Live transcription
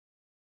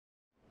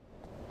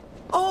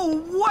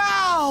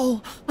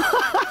Oh,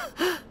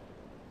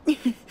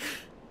 wow!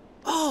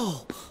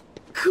 Oh,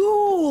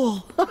 cool!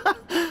 Come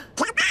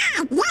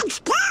on, let's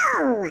go!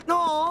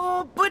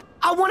 Oh, but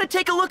I want to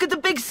take a look at the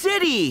big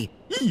city!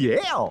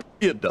 Yeah,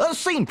 it does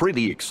seem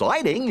pretty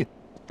exciting.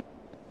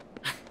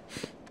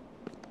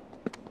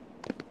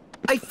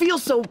 I feel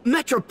so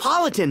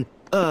metropolitan.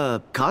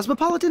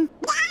 Cosmopolitan?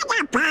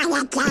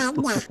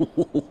 Metropolitan!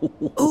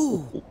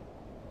 Ooh.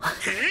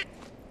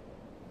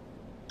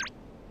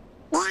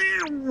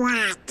 Now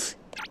what?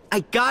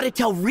 I gotta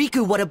tell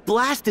Riku what a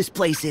blast this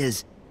place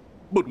is.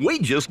 But we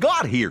just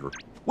got here.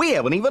 We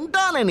haven't even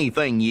done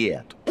anything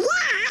yet.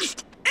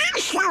 Blast?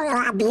 I'll show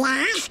you a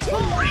blast!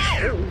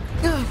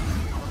 The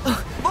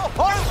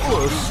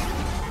Heartless!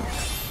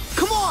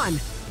 Come on!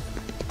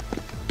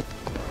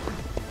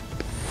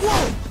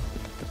 Whoa!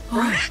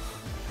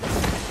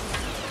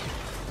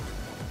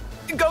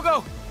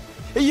 Go!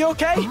 Are you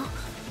okay? Huh?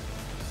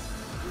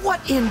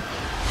 What in...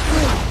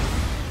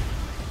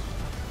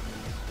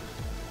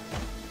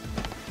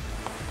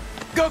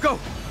 Go!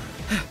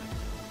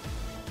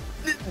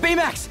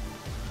 Pimax!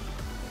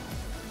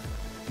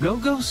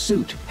 Go-Go's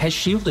suit has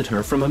shielded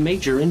her from a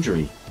major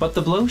injury, but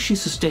the blow she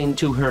sustained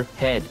to her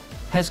head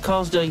has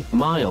caused a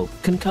mild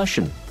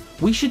concussion.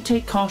 We should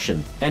take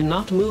caution and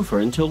not move her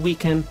until we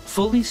can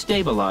fully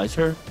stabilize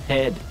her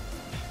head.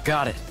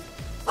 Got it.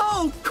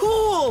 Oh,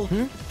 cool!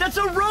 That's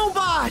a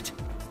robot!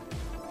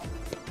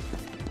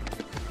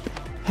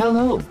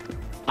 Hello,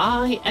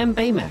 I am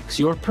Baymax,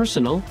 your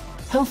personal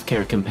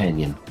healthcare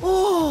companion.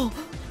 Oh!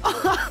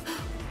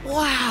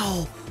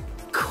 Wow!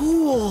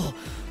 Cool!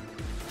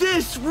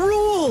 This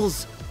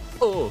rules!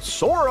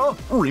 Sora,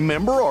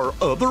 remember our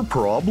other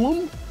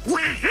problem?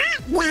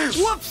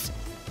 Whoops!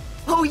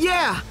 Oh,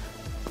 yeah!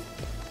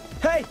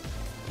 Hey!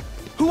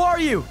 Who are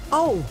you?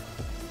 Oh!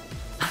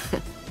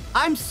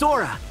 I'm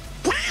Sora.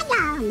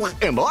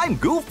 And I'm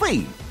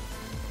Goofy.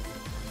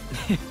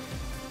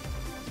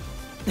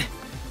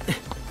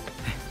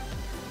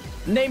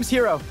 Name's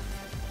Hero.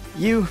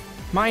 You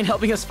mind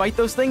helping us fight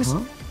those things?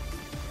 Huh?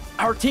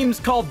 Our team's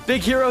called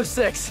Big Hero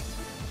 6.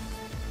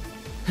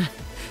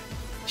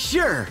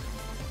 Sure.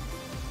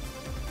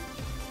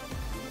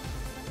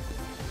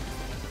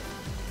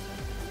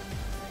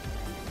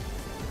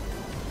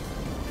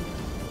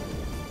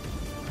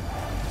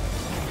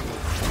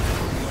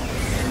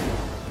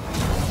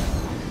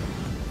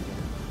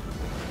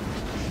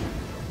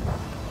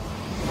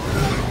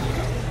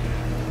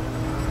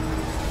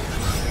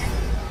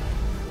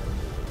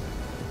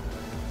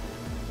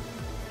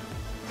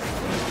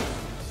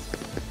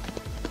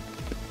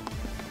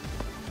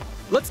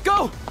 Let's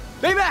go!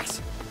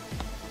 Baymax!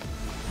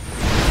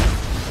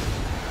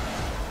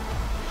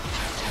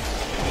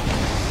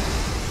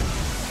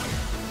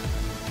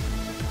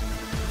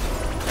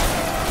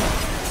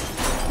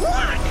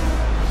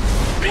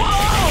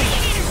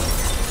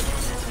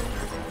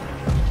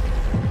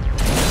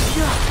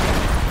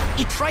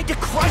 He tried to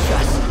crush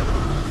us!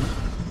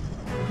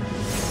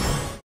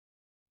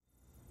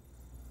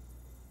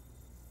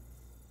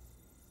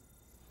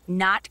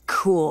 Not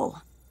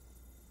cool.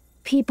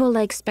 People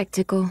like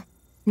spectacle,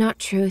 not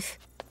truth.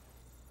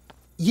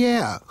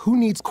 Yeah, who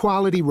needs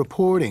quality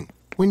reporting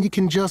when you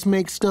can just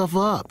make stuff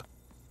up?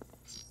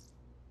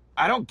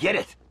 I don't get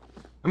it.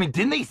 I mean,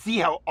 didn't they see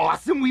how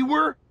awesome we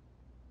were?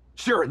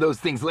 Sure, those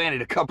things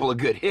landed a couple of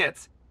good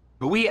hits,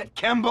 but we had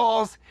chem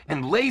balls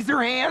and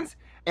laser hands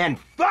and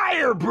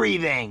fire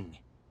breathing!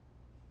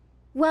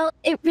 Well,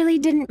 it really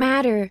didn't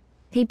matter.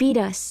 They beat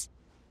us.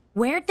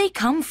 Where'd they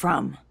come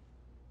from?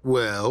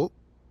 Well,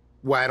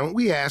 why don't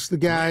we ask the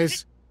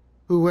guys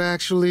who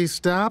actually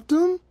stopped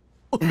them?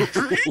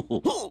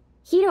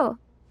 Hiro,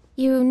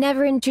 you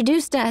never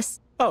introduced us.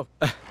 Oh,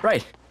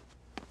 right.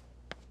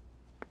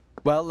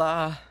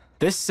 Well,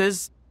 this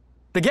is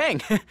the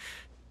gang.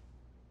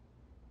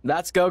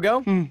 That's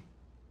Go-Go.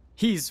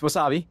 He's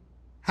Wasabi.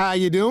 How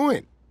you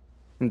doing?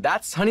 And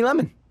that's Honey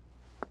Lemon.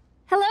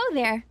 Hello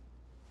there.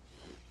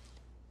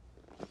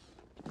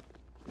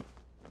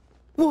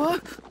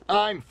 What?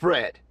 I'm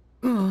Fred.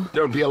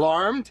 Don't be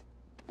alarmed.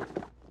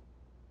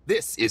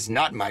 This is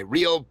not my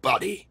real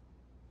body.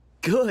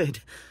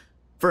 Good.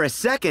 For a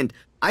second,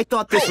 I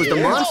thought this was the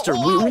monster.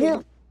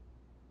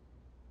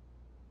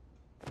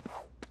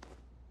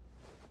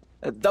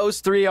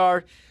 Those three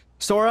are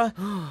Sora,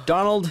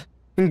 Donald,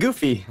 and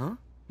Goofy. Huh?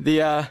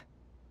 The,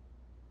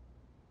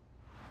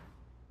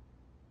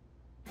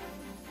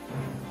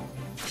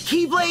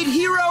 Keyblade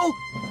Hero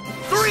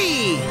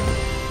 3!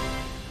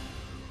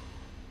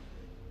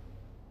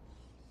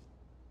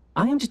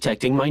 I am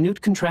detecting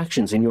minute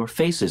contractions in your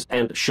faces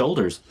and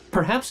shoulders,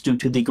 perhaps due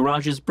to the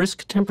garage's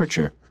brisk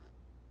temperature.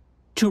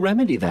 To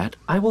remedy that,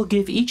 I will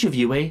give each of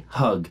you a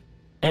hug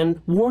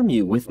and warm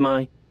you with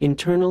my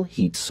internal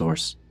heat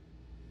source.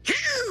 Hey,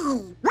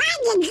 why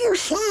did you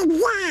say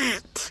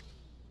that?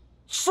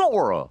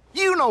 Sora,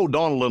 you know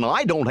Donald and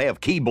I don't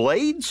have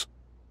Keyblades.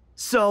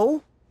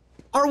 So,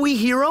 are we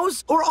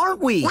heroes or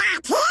aren't we?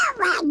 Not here,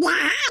 we're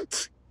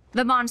not.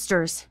 The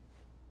monsters.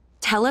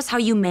 Tell us how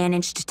you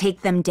managed to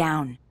take them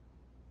down.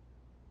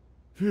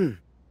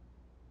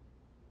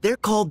 They're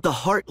called the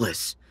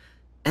Heartless,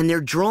 and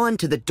they're drawn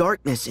to the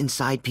darkness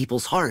inside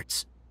people's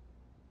hearts.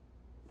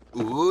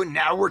 Ooh,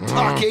 now we're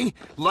talking.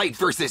 Light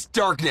versus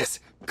darkness.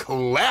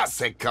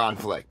 Classic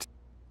conflict.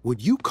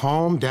 Would you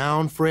calm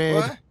down, Fred?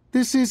 What?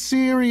 This is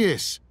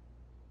serious.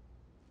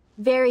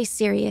 Very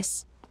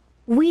serious.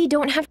 We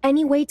don't have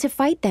any way to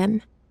fight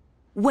them.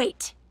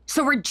 Wait,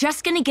 so we're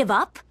just gonna give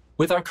up?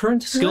 With our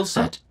current skill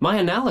set, my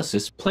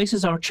analysis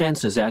places our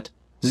chances at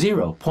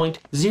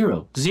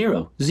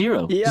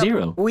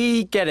 0.0000.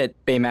 We get it,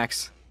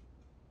 Baymax.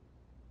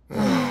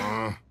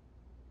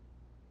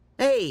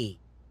 Hey,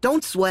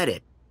 don't sweat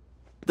it.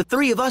 The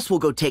three of us will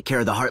go take care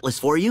of the Heartless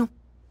for you.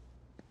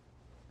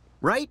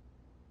 Right?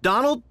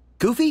 Donald?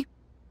 Goofy?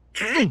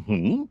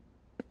 Mm-hmm.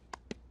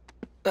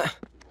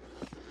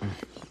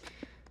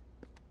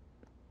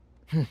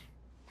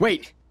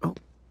 Wait.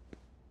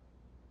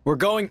 We're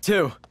going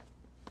too.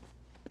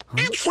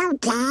 It's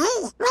okay.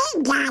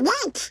 We got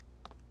it.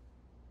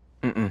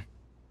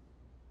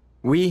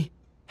 We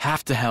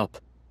have to help.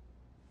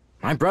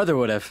 My brother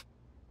would have.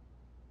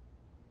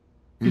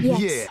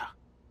 Yes.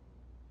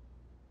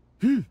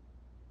 Yeah.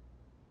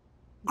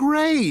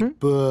 Great,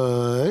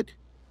 but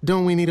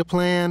don't we need a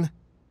plan?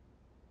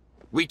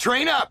 We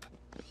train up.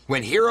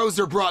 When heroes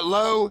are brought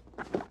low,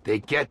 they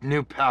get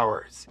new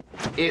powers.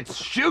 It's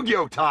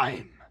Shugyo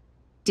time.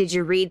 Did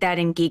you read that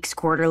in Geeks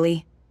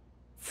Quarterly?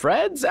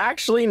 Fred's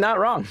actually not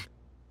wrong.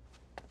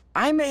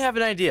 I may have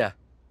an idea.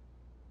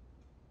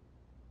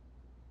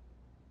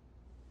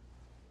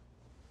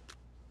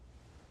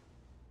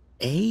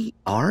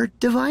 AR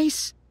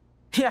device?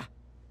 Yeah.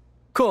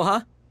 Cool,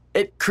 huh?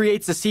 It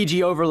creates a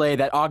CG overlay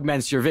that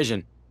augments your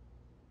vision.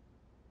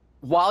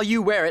 While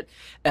you wear it,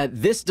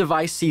 this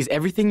device sees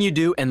everything you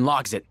do and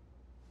logs it.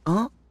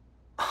 Huh.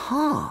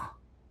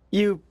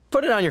 You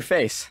put it on your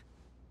face.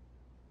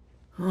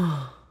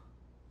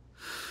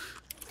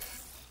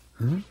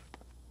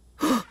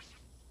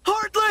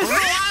 Heartless!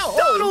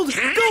 Donald!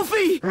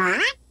 Goofy!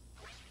 What?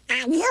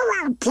 Are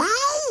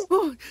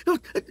you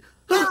okay?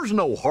 There's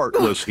no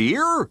Heartless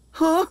here.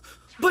 Huh?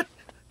 But,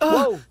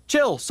 Whoa,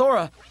 chill,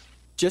 Sora.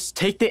 Just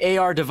take the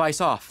AR device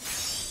off.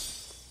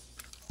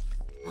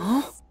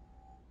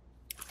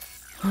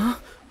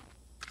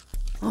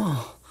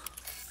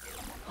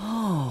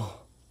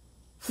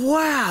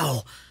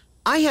 Wow!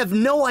 I have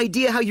no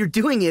idea how you're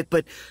doing it,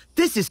 but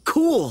this is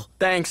cool.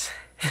 Thanks.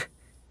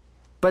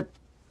 But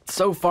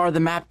so far the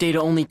map data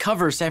only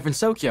covers San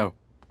Francisco.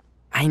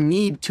 I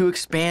need to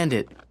expand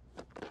it.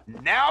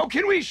 Now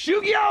can we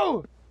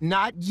Shugyo?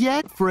 Not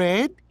yet,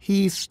 Fred.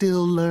 He's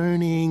still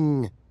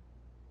learning.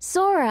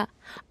 Sora,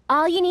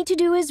 all you need to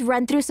do is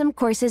run through some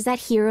courses that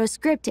Hero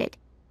scripted.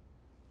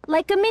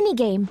 Like a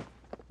minigame.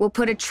 We'll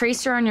put a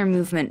tracer on your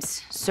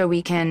movements so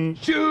we can...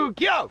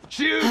 Shugyo!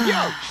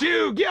 Shugyo!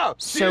 Shugyo!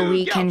 So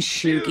we can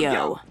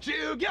Shugyo.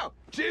 Shugyo!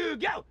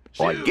 Shugyo!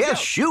 I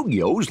guess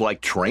Shugyo's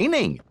like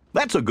training.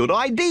 That's a good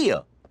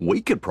idea.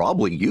 We could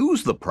probably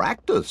use the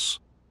practice.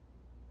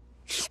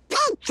 Speak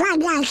for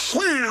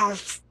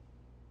yourself.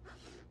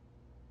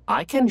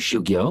 I can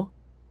Shugyo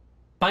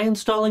by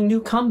installing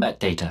new combat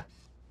data.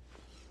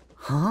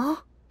 Huh?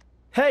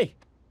 Hey,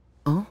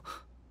 Oh?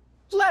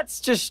 let's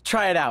just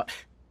try it out.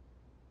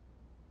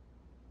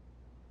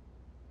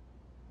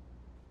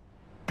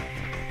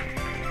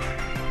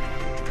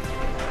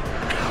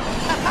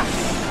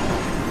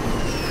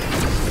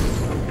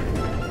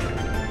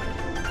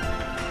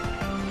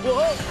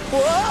 Whoa!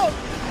 Whoa!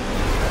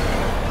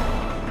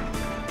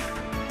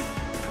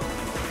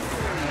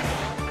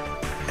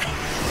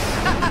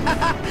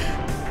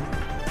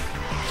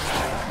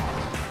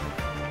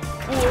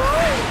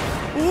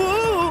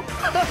 Whoa!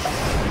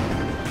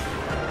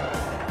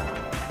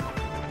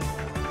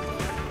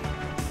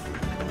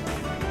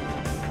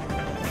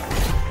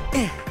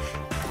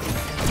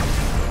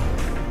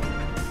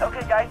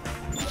 Okay, guys.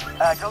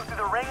 Go through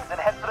the rings and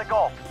head for the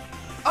goal.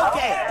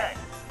 Okay.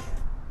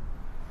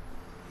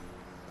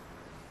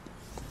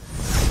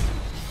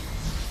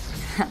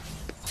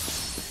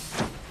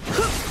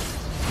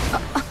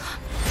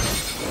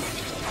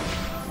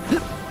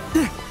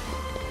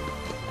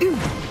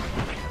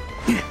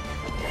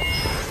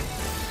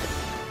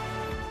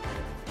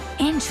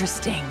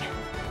 Interesting.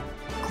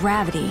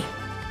 Gravity.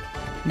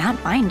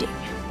 Not binding.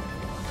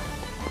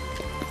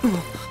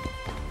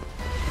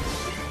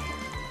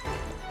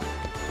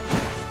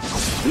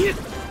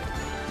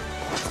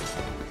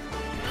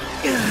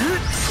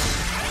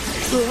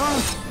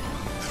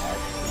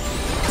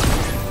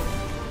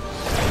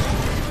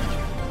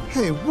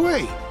 Hey,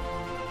 wait!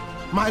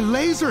 My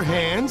laser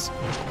hands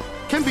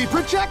can be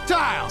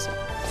projectiles!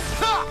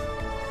 Ha!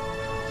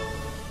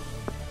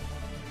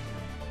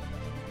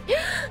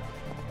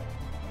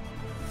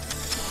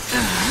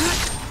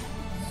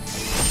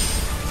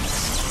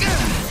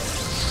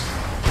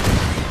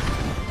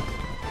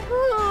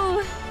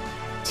 Ooh.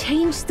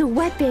 Change the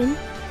weapon,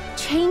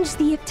 change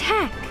the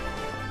attack.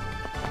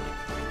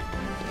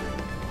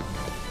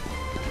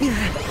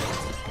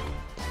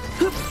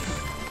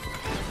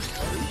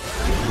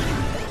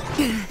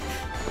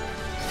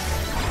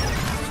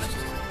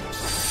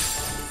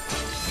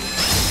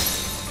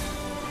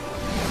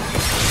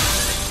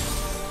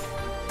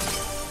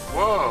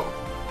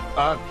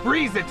 A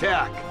freeze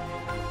attack!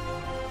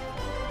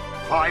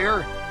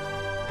 Fire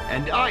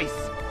and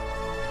ice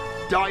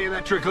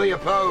diametrically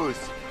opposed.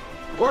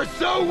 Or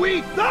so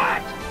we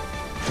thought!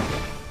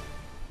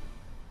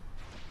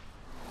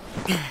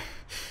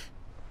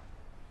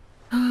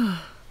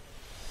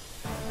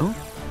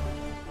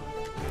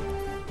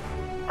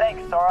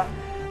 Thanks, Sora.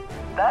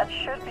 That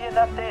should be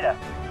enough data.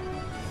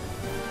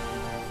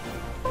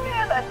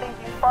 And I think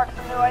you sparked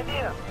some new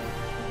ideas.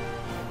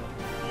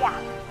 Yeah,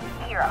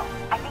 Hero.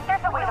 I think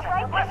there's a way to put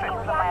this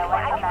in my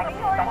electromagnetic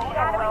suspension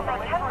and will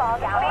bring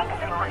Kemballs down into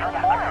the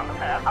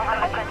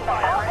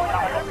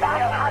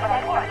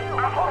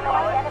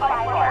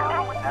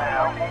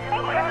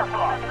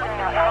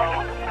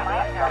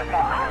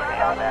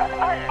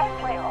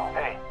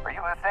Hey, are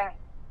you listening?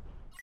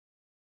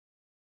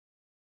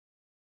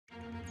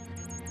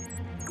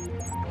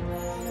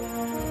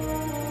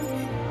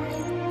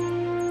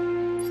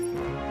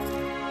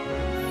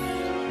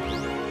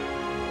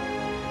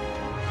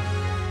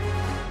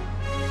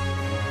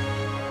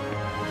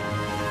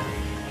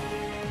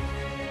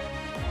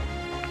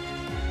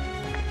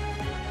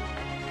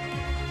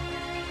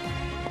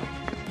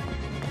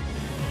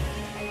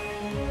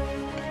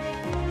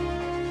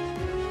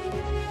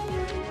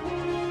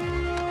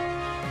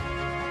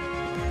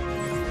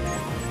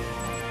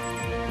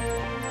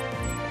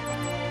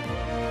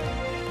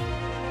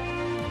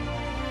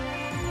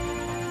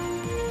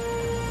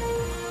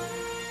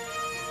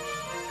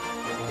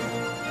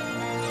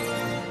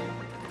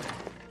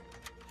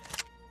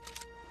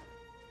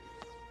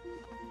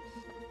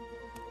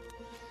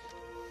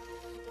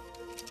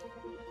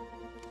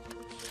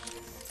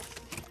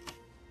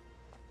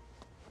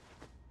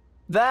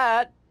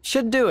 That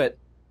should do it.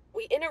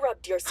 We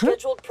interrupt your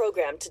scheduled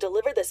program to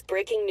deliver this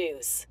breaking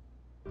news.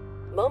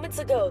 Moments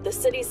ago, the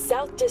city's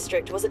South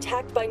District was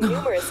attacked by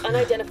numerous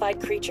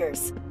unidentified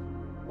creatures.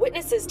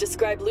 Witnesses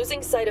described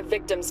losing sight of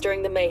victims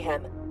during the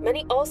mayhem.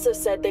 Many also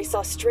said they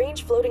saw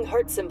strange floating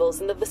heart symbols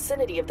in the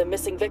vicinity of the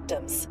missing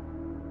victims.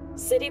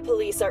 City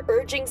police are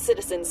urging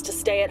citizens to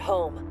stay at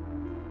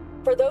home.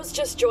 For those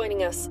just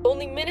joining us,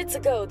 only minutes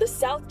ago, the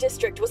South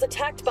District was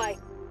attacked by...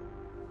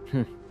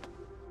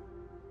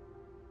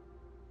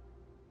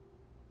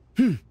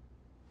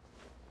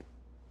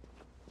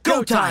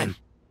 Go time!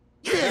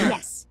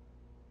 Yes.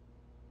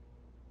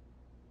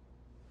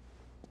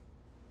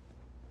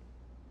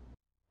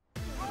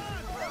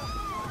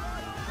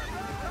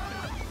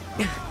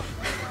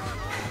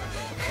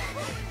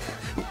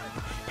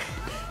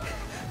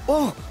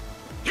 Oh!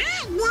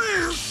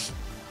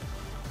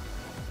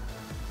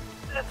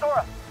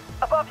 Sora,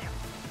 above you.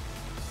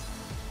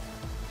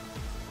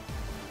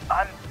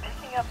 I'm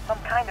picking up some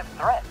kind of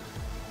threat.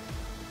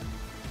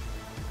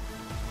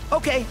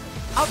 Okay,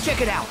 I'll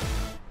check it out.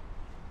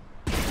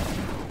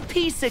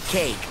 Piece of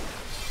cake.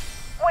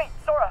 Wait,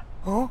 Sora.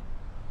 Huh?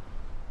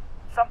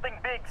 Something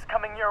big's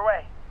coming your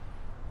way.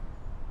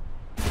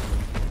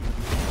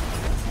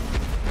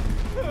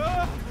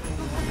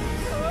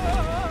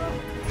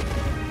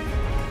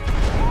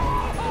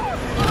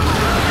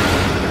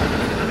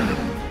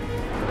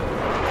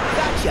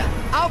 Gotcha.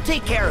 I'll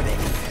take care of it.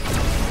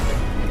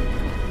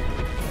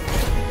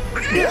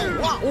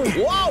 Whoa,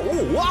 whoa,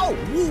 whoa,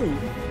 whoa.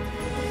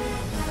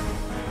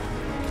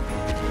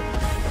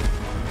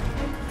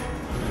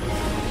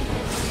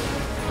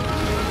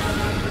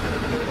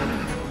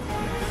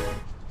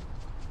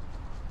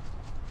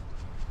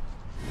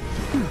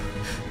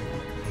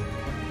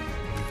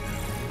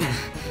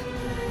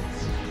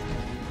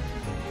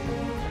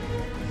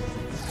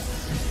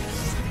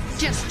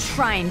 Just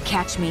try and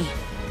catch me.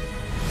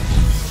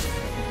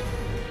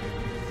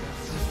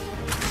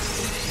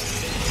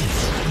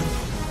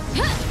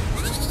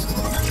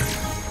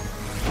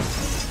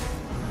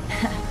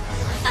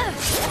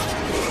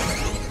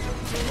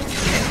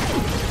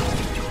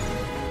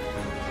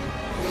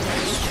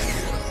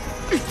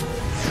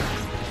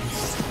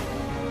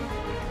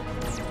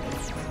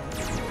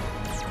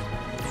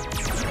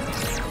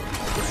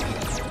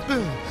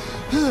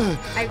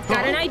 I've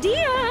got an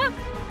idea.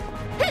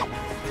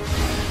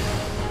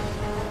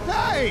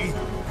 Hey!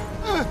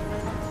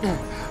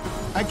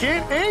 I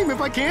can't aim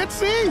if I can't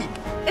see!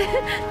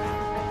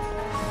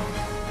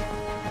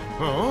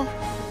 Huh?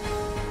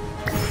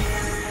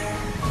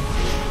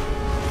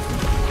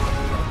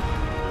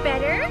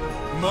 Better?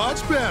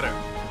 Much better.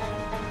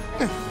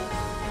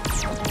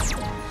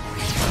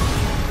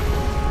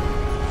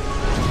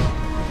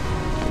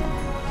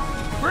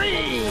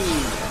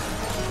 Freeze!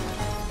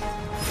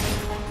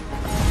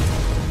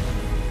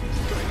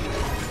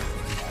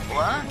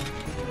 What?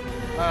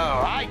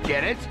 Oh, I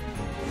get it.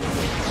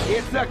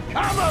 It's a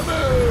combo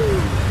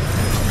move!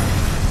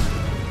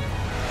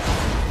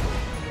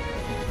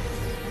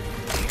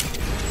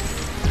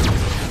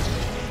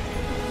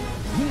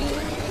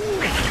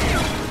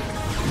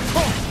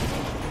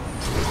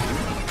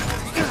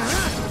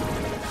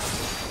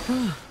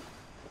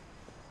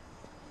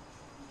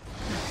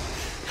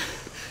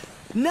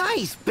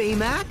 Nice,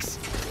 Baymax!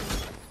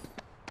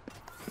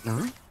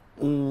 Huh?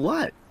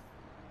 What?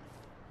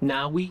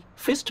 Now we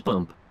fist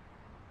bump.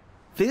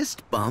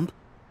 Fist bump?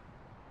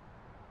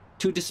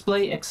 To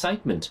display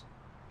excitement.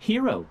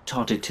 Hero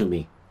taught it to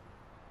me.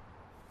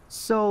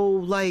 So,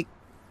 like,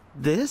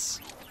 this?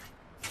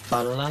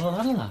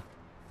 Ba-la-la-la-la-la.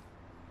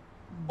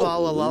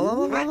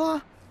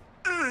 Ba-la-la-la-la-la?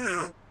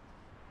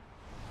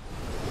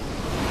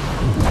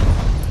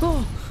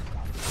 Oh.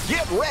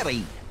 Get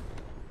ready!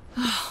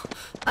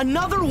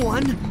 Another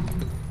one?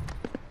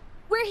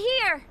 We're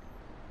here!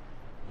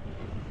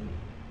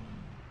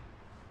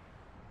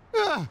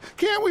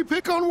 Can't we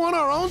pick on one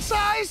our own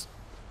size?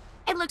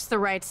 It looks the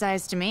right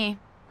size to me.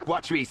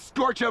 Watch me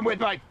scorch them with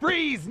my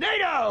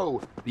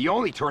Freeze-nado! The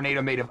only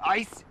tornado made of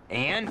ice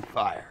and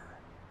fire.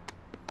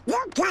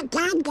 You took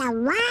on the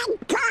wrong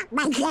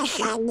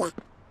composition.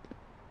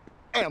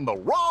 And the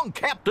wrong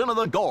captain of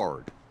the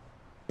guard.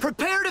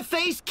 Prepare to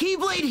face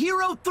Keyblade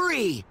Hero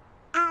 3!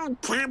 Oh,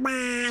 come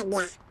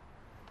on.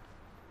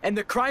 And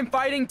the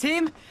crime-fighting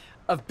team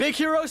of Big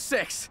Hero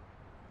 6.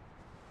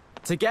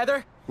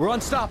 Together, we're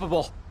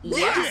unstoppable.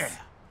 Yes!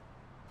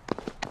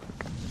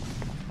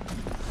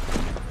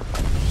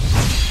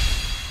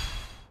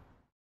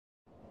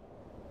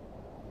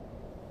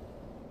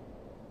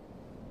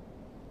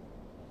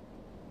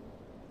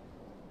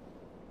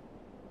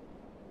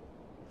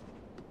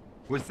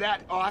 Was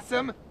that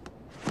awesome?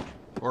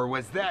 Or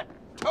was that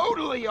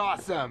totally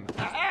awesome?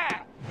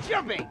 Aha!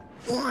 Jumping!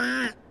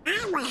 Yeah,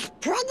 I was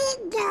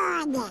pretty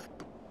good.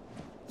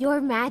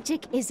 Your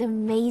magic is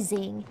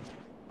amazing.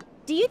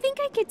 Do you think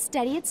I could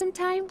study it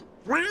sometime?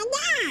 Why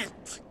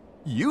not?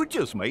 You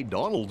just made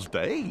Donald's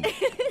day.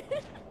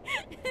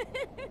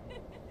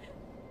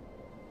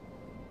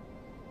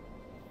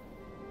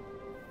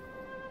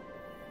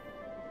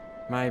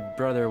 My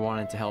brother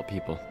wanted to help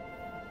people.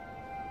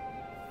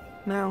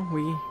 Now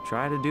we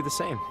try to do the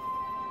same.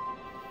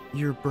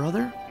 Your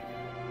brother?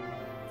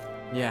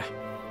 Yeah,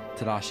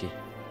 Tadashi.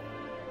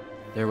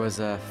 There was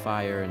a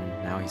fire and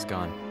now he's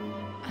gone.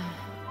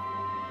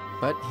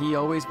 But he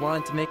always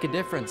wanted to make a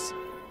difference.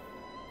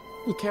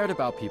 He cared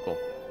about people.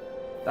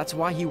 That's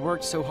why he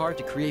worked so hard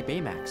to create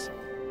Baymax.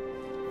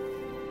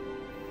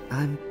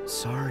 I'm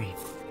sorry.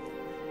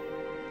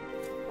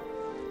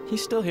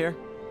 He's still here.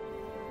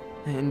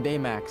 In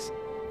Baymax.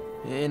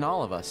 In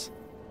all of us.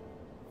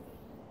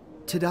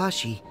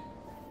 Tadashi,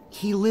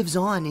 he lives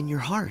on in your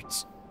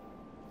hearts.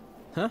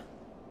 Huh?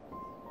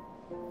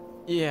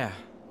 Yeah.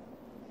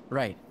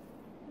 Right.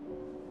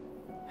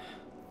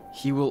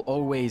 He will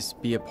always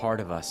be a part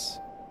of us.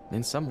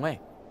 In some way.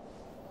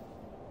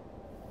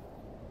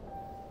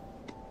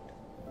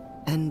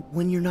 And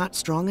when you're not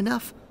strong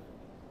enough,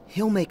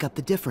 he'll make up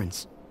the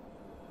difference.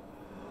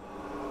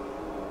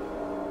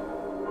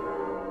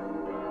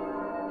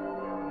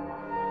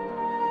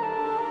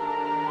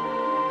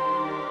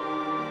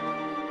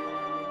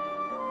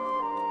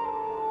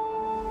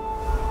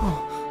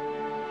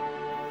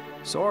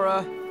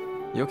 Sora,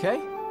 you okay?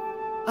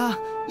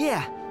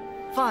 Yeah,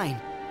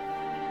 fine.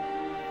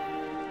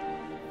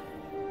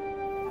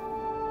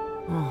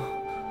 Oh.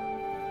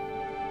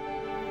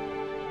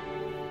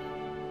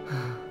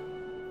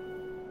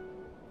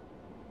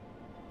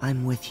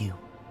 I'm with you.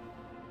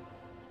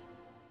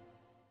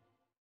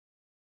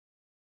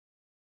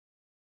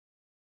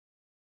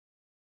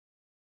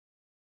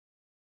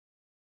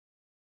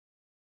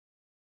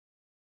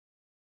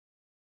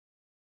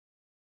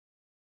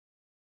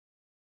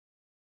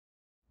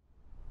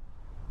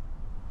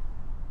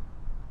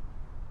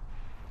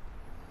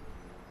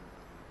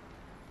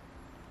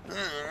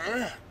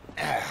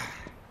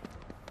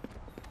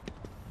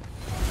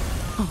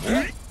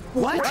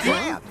 What?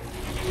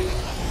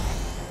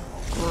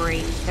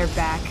 Great, they're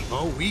back.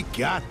 Oh, we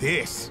got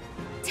this.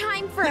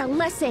 Time for a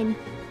lesson.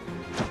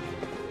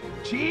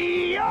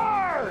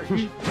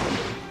 Charge!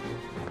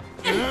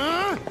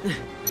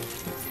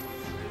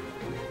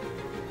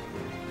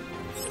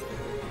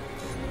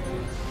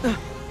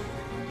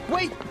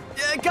 Wait!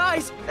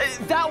 Guys!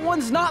 That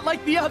one's not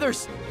like the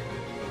others!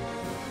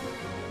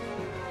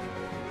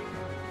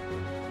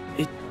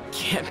 It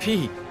can't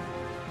be.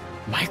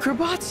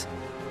 Microbots?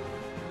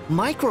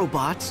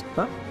 Microbots?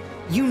 Huh?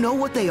 You know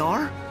what they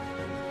are?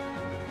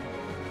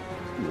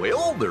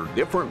 Well, they're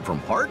different from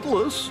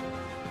Heartless.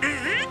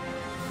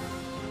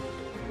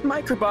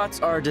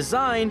 Microbots are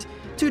designed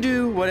to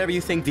do whatever you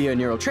think via a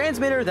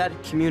neurotransmitter that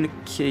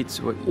communicates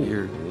what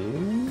you're...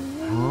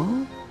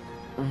 Huh?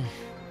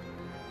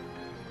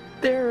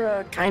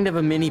 They're kind of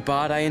a mini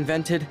bot I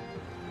invented.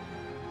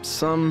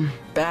 Some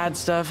bad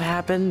stuff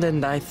happened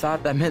and I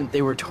thought that meant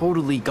they were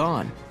totally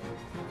gone.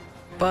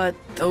 But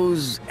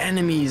those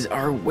enemies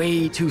are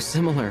way too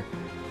similar.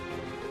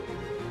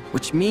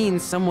 Which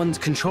means someone's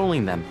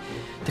controlling them.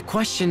 The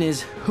question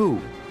is,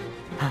 who?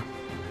 Huh.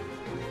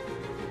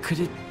 Could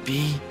it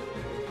be?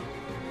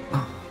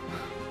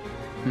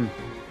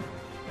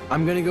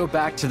 I'm gonna go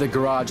back to the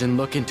garage and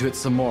look into it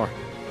some more.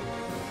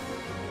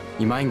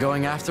 You mind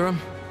going after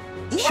him?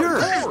 Sure.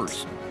 Of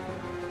course.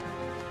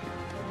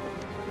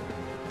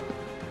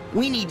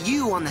 We need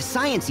you on the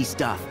sciencey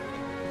stuff.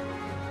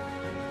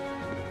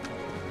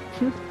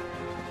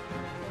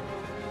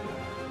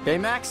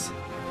 Baymax?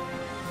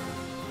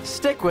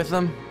 Stick with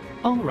them.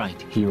 All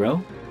right,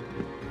 Hero.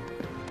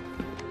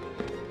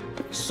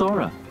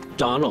 Sora,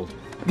 Donald,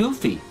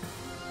 Goofy.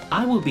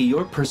 I will be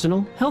your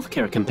personal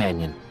healthcare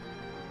companion.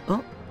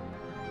 Oh?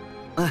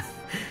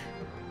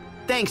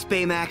 Thanks,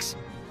 Baymax.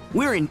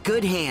 We're in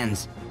good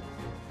hands.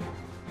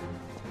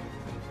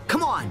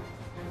 Come on,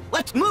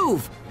 let's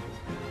move!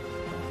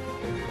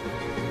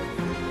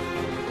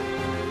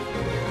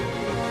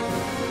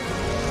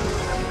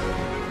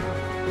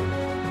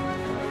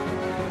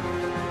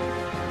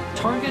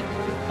 Target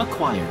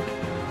acquired.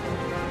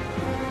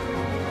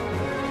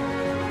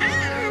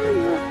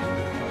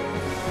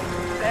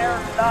 They're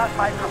not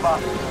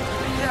microbuffs.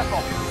 Be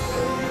careful.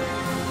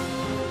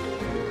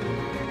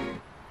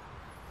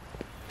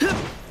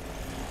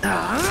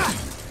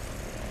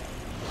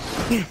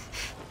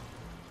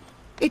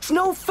 It's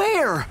no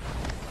fair!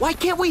 Why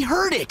can't we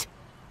hurt it?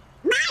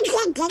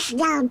 Magic is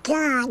no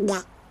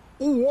good.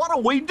 What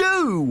do we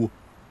do?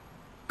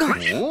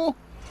 Huh?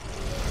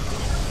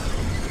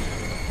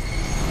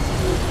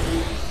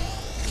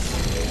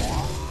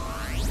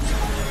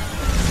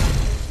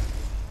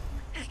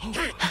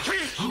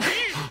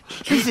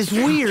 This is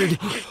weird.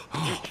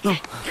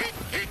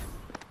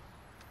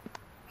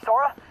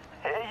 Sora,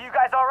 you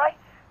guys all right?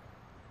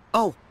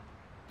 Oh,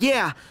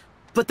 yeah,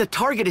 but the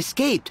target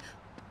escaped.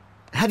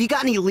 Have you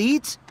got any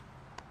leads?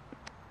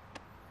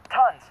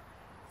 Tons.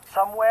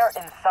 Somewhere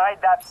inside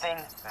that thing,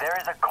 there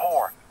is a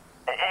core.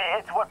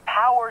 It's what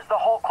powers the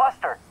whole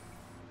cluster.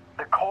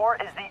 The core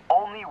is the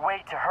only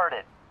way to hurt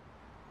it.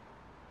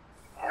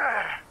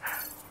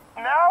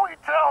 Now he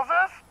tells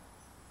us.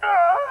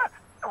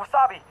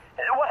 Wasabi,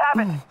 what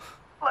happened?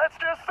 Let's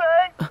just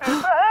say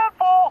it's a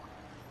handful.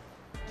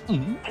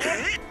 Team,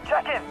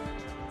 check in.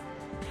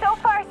 So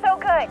far, so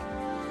good.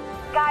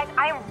 Guys,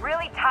 I'm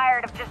really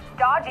tired of just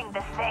dodging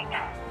this thing.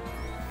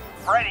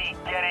 Freddy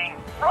getting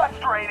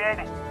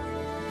frustrated.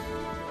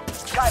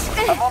 Guys,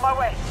 I'm on my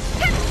way.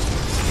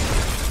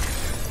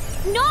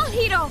 No,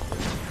 Hiro!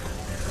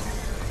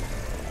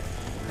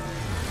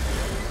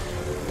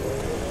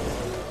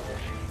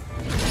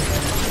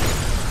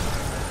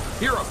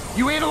 Hero,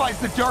 you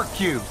analyzed the dark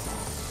cubes.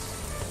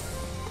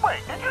 Wait,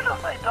 did you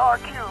just say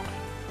dark cubes?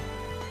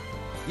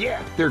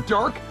 Yeah, they're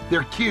dark,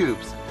 they're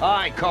cubes.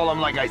 I call them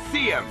like I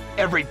see them.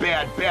 Every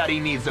bad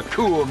baddie needs a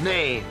cool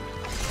name.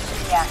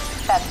 Yeah,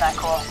 that's not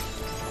cool.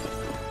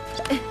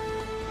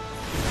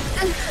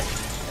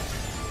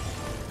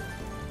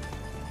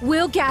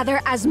 We'll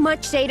gather as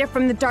much data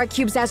from the dark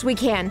cubes as we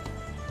can.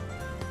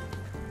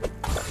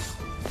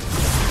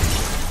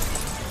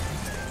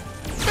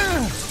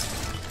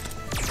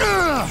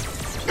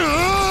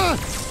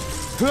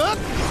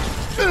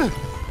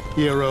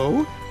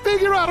 Hero,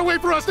 figure out a way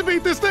for us to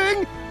beat this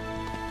thing!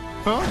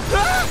 Huh?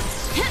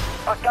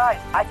 But guys,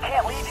 I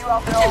can't leave you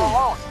out there all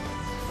alone.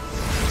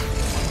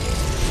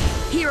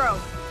 Hero,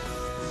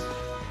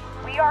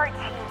 We are a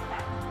team.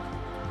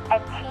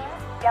 And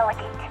teams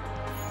delegate.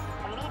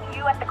 We need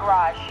you at the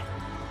garage.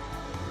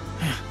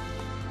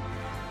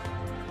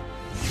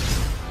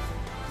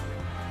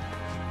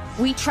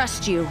 we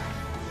trust you.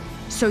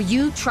 So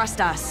you trust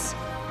us.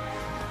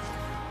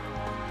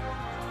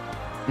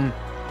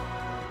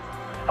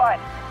 Fine.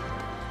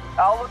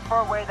 I'll look for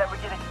a way that we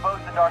can expose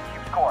the Dark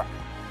Cube's core.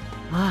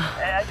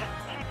 And just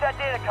keep that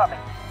data coming.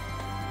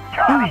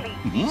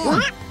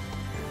 Copy!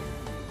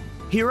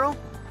 Hero,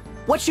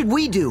 what should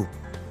we do?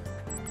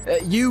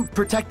 You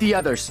protect the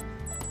others.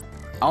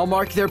 I'll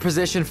mark their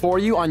position for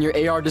you on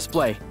your AR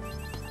display.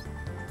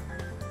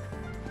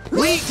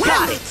 We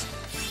got it!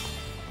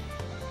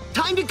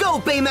 Time to go,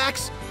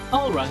 Baymax!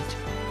 All right.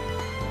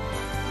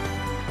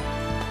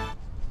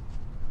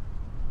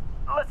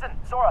 Listen,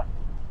 Sora.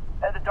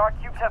 The Dark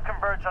Cubes have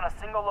converged on a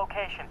single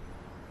location.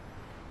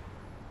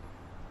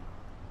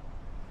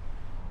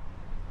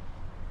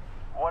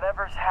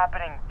 Whatever's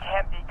happening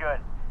can't be good.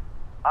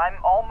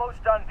 I'm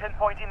almost done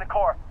pinpointing the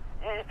core.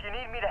 If you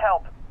need me to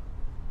help.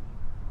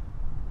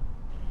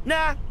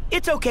 Nah,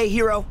 it's okay,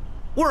 Hero.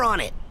 We're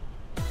on it.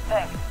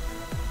 Thanks.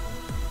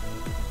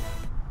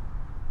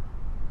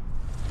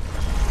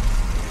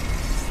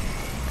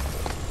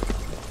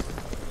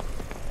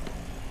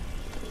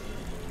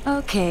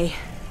 Okay,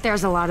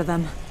 there's a lot of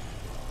them.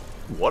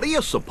 What do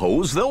you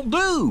suppose they'll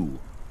do?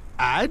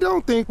 I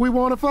don't think we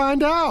want to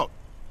find out.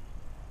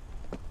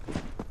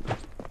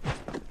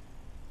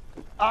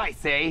 I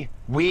say,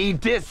 we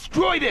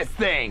destroy this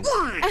thing!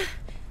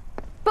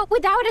 But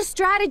without a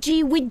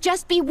strategy, we'd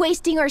just be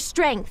wasting our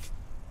strength.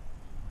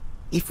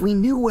 If we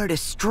knew where to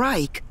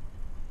strike...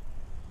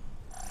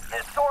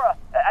 Sora,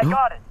 I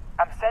got it.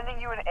 I'm sending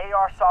you an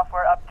AR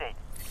software update.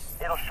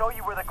 It'll show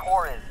you where the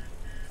core is.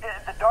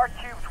 The Dark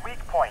Cube's weak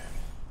point.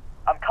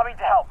 I'm coming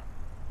to help.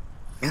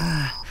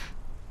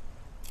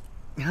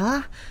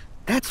 Huh?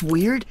 That's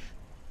weird.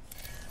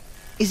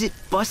 Is it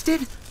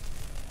busted?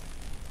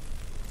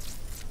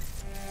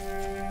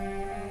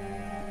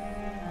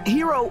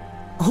 Hero,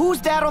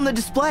 who's that on the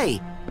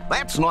display?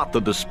 That's not the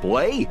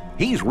display.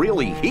 He's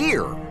really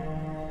here.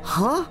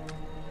 Huh?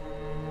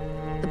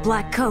 The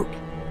black coat.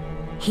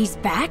 He's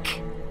back?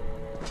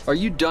 Are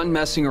you done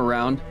messing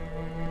around?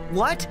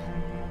 What?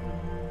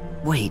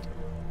 Wait.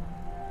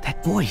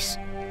 That voice.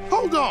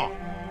 Hold on.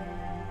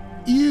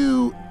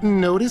 You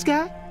know this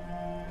guy?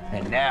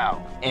 And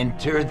now,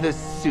 enter the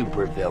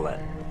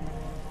supervillain.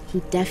 He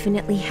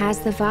definitely has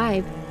the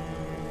vibe.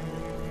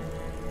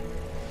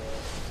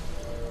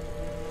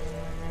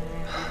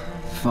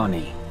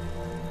 Funny.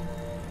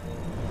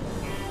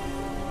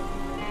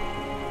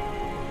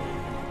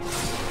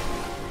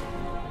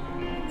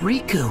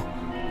 Riku,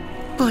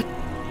 but...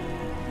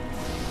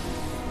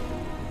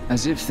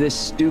 As if this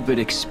stupid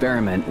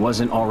experiment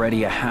wasn't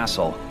already a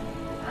hassle.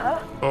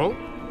 Huh? Oh?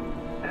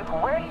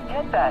 Where'd he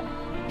get that?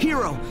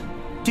 Hero,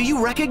 do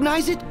you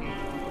recognize it?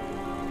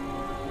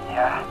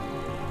 Yeah.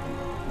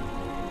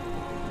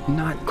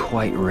 Not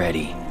quite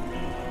ready.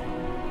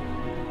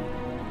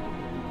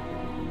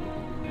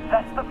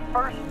 That's the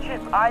first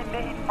chip I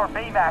made for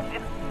Pimax.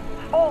 It's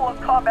full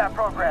of combat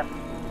programs.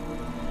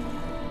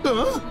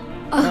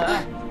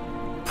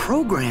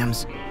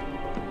 Programs?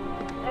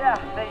 Yeah,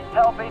 they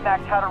tell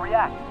Pimax how to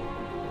react.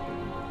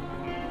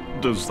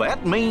 Does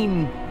that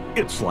mean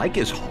it's like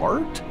his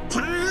heart?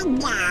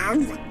 Kind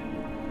of.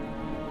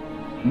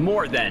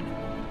 More than.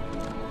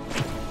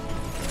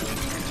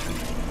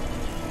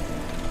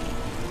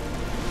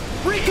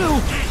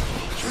 Riku!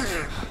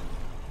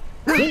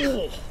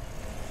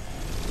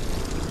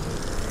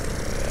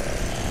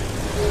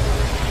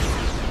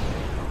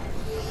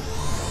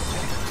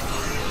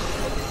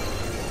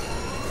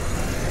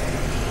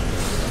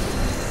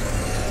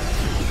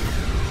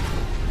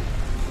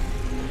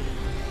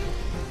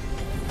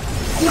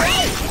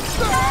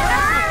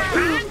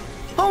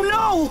 Oh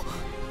no!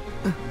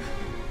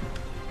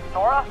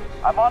 Sora,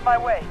 I'm on my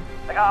way.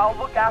 I'll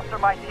look after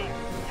my team.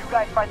 You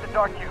guys fight the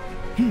Dark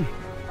Cubes.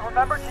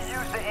 Remember to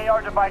use the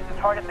AR device to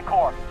target the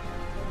core.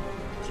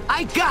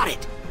 I got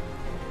it!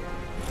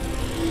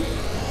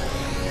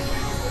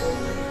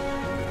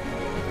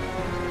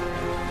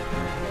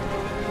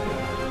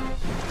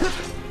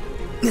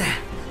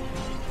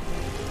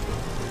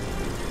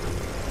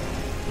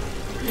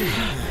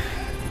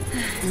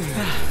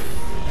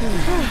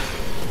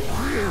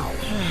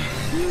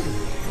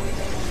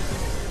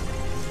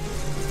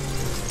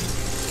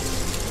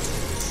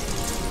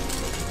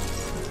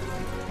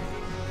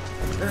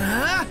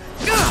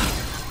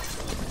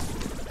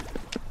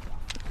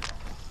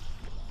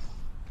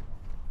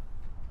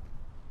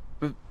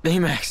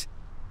 Pimax.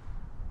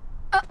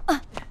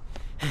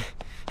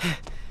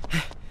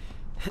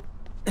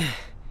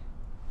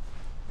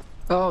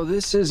 Oh,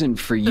 this isn't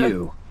for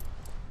you.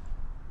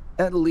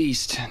 At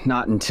least,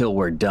 not until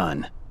we're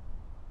done.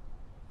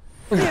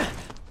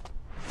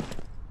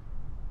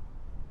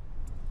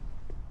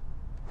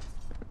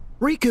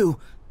 Riku!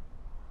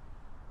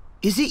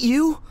 Is it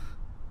you?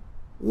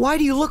 Why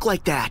do you look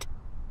like that?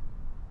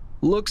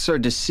 Looks are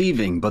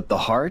deceiving, but the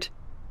heart?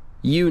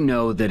 You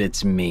know that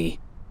it's me.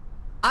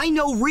 I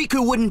know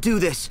Riku wouldn't do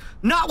this,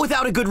 not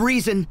without a good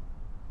reason.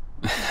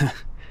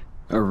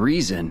 A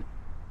reason?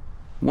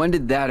 When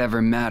did that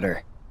ever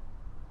matter?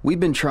 We've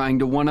been trying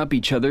to one-up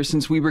each other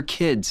since we were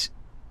kids.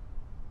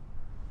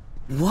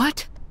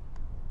 What?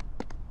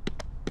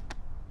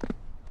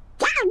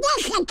 Don't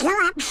listen to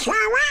him,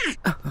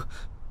 Sora.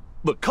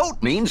 The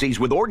coat means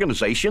he's with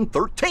Organization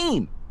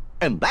 13.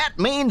 And that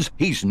means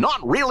he's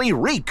not really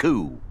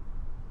Riku.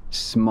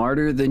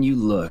 Smarter than you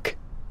look.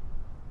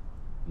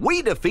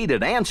 We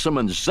defeated Ansem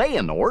and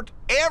Xehanort,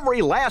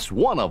 every last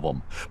one of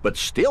them. But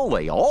still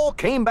they all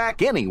came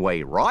back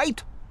anyway,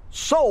 right?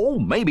 So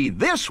maybe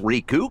this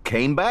Riku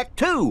came back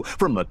too,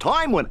 from the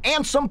time when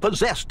Ansem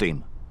possessed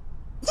him.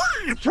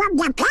 Yeah, from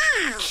the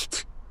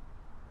past.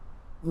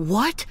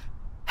 What?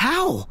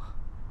 How?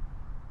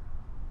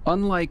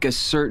 Unlike a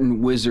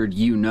certain wizard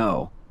you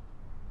know,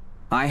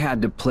 I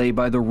had to play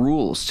by the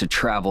rules to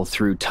travel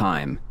through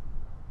time,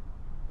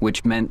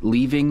 which meant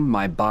leaving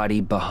my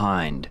body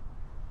behind.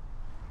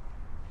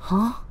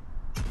 Huh?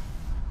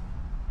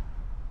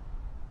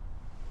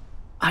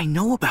 I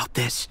know about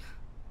this.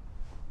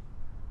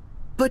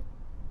 But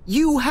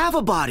you have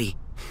a body.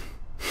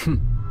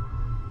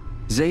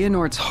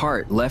 Xehanort's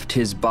heart left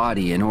his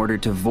body in order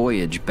to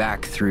voyage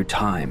back through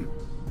time.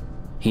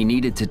 He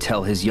needed to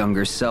tell his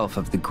younger self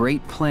of the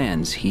great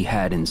plans he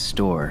had in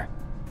store.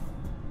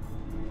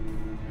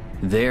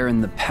 There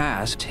in the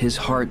past, his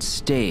heart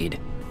stayed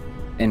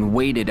and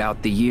waited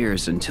out the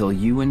years until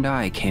you and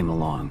I came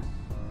along.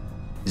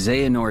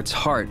 Xehanort's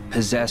heart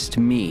possessed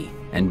me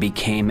and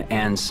became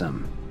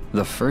Ansem,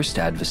 the first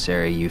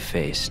adversary you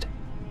faced.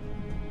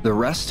 The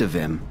rest of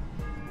him,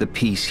 the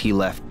piece he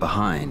left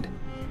behind,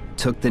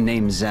 took the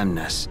name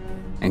Xemnas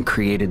and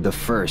created the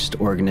first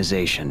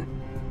organization.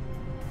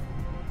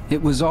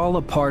 It was all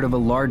a part of a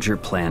larger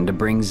plan to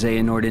bring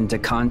Xehanort into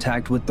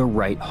contact with the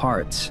right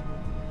hearts,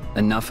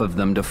 enough of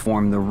them to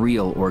form the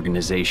real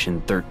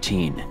Organization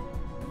 13.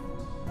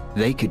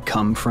 They could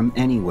come from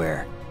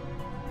anywhere,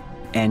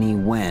 any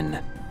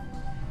when,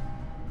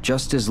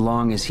 just as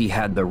long as he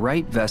had the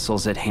right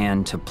vessels at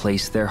hand to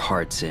place their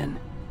hearts in.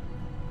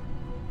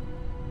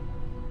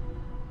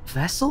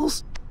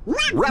 Vessels?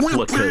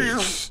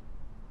 Replicas!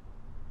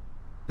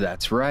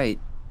 That's right.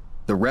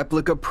 The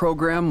replica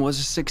program was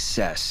a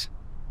success.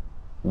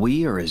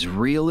 We are as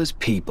real as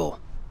people.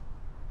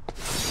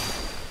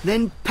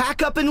 Then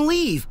pack up and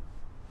leave.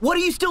 What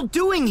are you still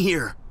doing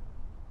here?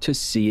 To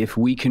see if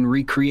we can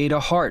recreate a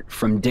heart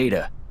from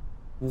data.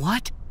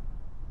 What?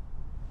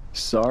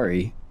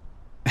 Sorry.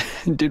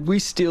 Did we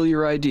steal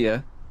your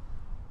idea?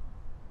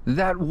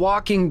 That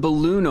walking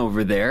balloon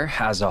over there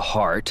has a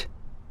heart.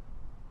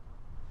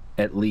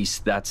 At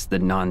least that's the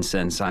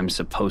nonsense I'm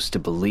supposed to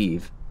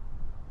believe.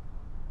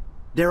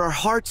 There are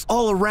hearts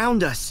all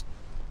around us.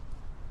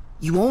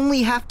 You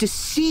only have to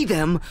see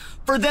them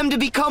for them to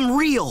become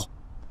real.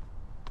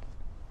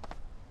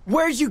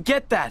 Where'd you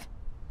get that?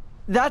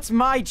 That's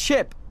my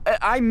chip.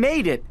 I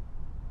made it.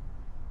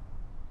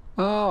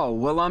 Oh,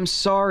 well, I'm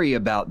sorry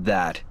about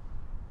that.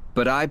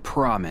 But I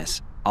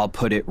promise I'll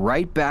put it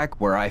right back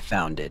where I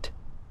found it.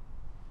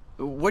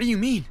 What do you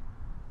mean?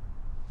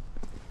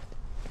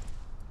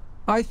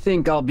 I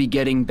think I'll be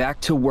getting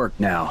back to work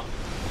now.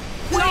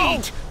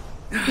 Wait!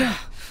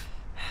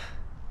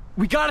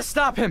 We gotta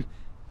stop him!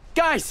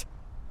 Guys!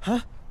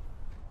 Huh?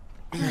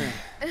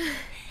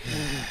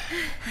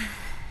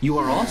 You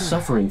are all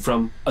suffering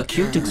from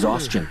acute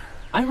exhaustion.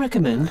 I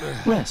recommend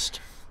rest.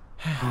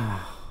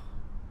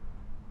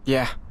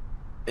 Yeah,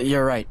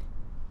 you're right.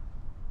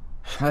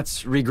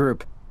 Let's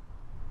regroup.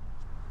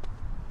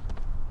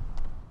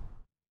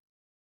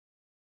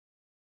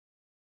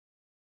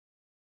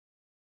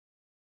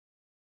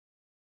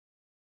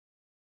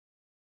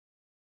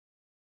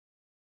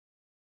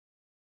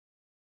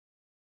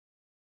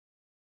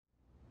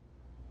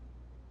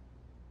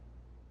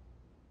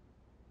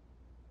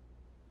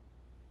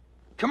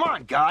 Come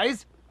on,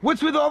 guys!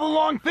 What's with all the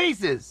long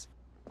faces?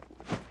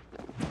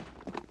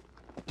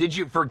 Did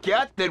you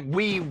forget that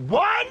we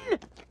won?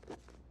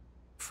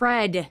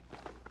 Fred.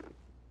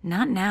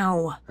 Not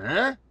now.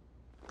 Huh?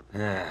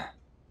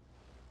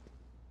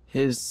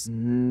 His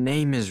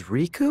name is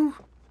Riku?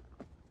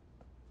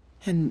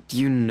 And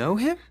you know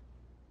him?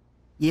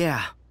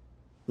 Yeah.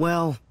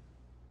 Well,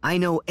 I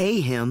know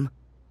him.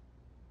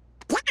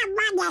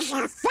 That one is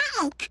a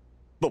fake!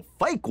 The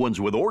fake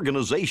one's with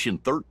Organization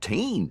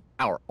 13,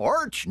 our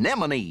arch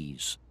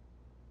nemesis.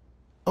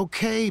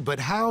 Okay, but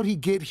how'd he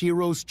get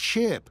Hero's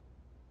chip?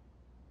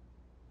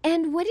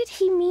 And what did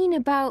he mean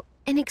about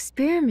an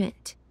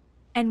experiment?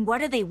 And what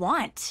do they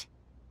want?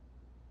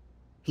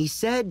 He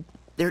said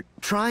they're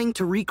trying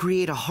to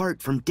recreate a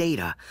heart from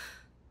data.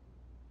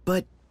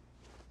 But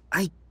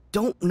I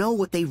don't know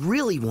what they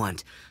really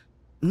want.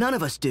 None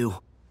of us do.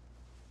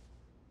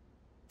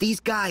 These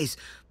guys,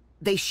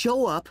 they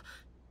show up,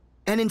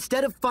 and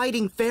instead of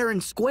fighting fair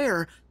and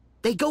square,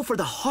 they go for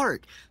the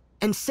heart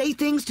and say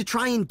things to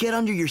try and get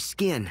under your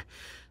skin.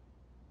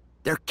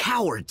 They're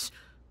cowards.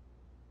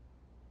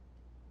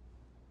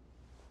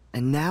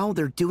 And now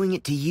they're doing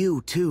it to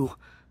you, too.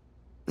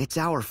 It's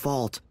our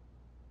fault.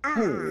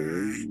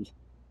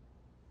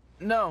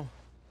 No.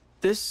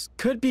 This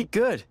could be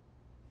good.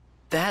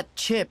 That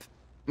chip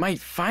might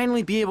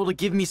finally be able to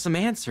give me some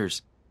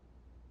answers.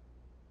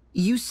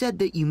 You said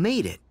that you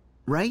made it,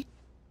 right?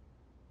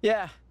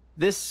 Yeah,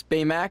 this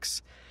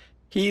Pimax,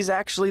 he's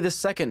actually the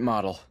second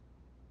model.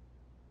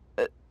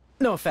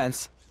 No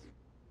offense.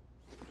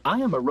 I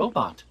am a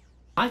robot.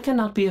 I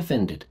cannot be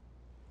offended.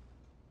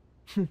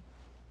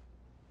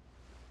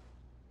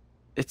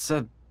 It's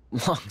a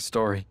long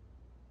story,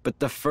 but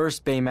the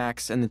first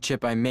Pimax and the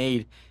chip I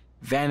made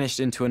vanished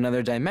into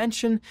another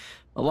dimension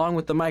along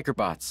with the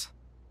microbots.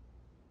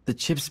 The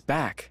chip's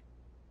back.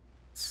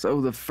 So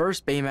the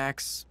first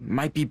Pimax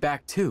might be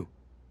back too.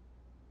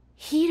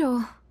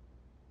 Hiro.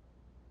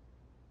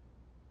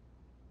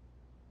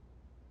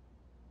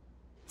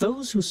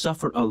 Those who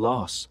suffer a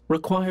loss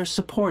require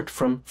support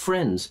from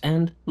friends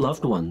and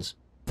loved ones.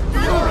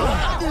 What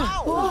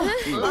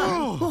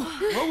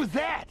was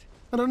that?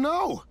 I don't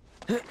know.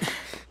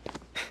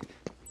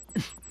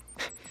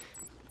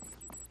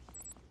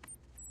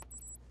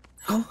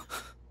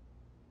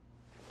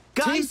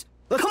 Guys,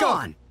 let's come go.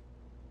 on!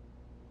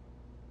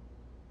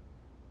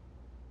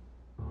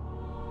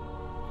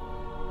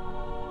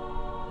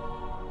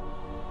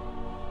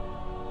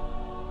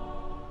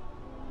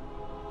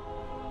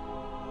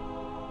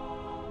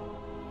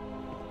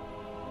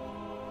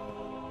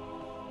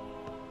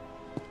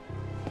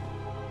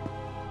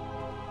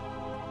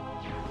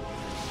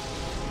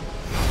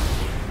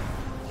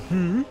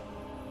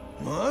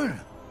 What?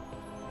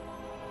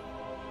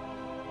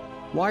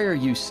 Why are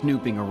you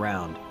snooping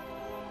around?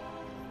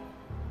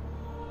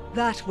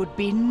 That would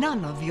be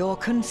none of your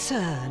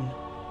concern.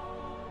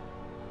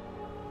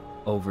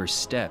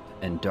 Overstep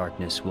and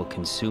darkness will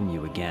consume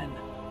you again.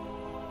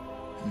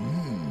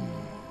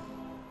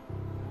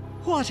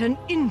 What an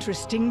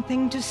interesting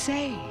thing to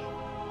say.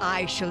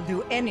 I shall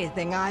do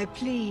anything I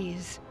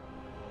please.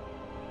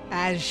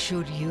 As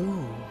should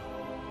you.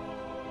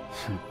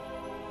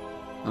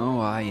 Oh,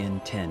 I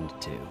intend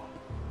to.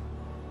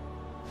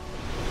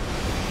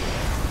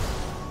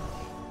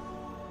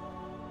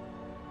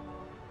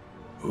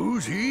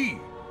 Who's he?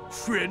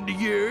 Friend of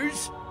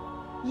yours?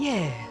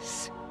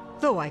 Yes,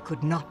 though I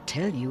could not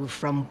tell you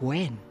from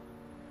when.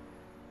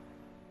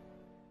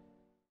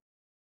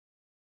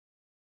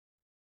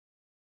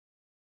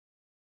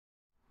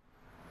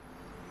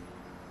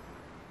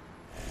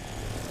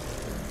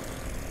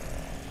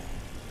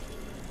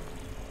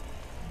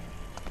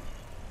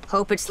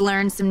 Hope it's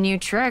learned some new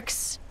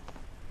tricks.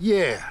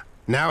 Yeah,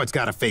 now it's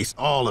gotta face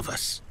all of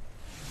us.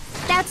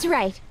 That's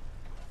right.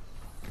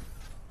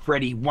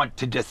 Freddy want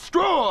to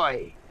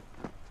destroy!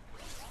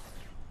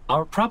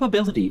 Our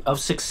probability of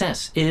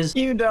success is...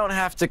 You don't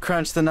have to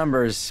crunch the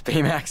numbers,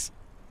 Pimax.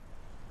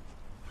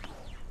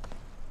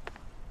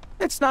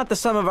 It's not the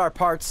sum of our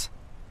parts.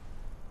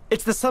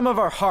 It's the sum of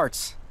our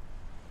hearts.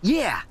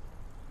 Yeah.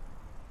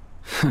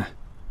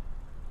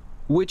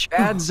 Which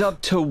adds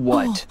up to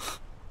what?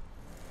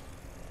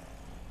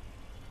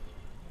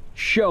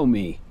 Show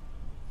me.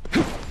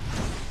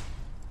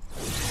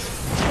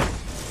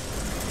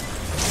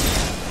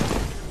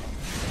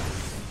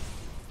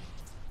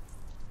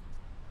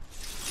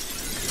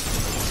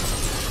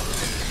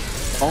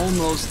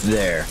 Almost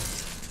there.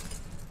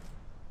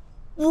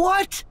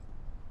 What?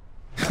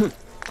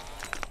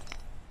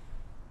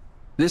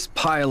 This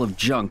pile of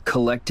junk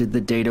collected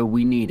the data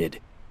we needed.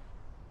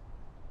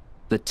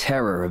 The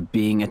terror of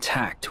being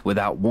attacked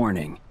without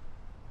warning.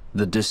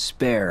 The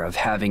despair of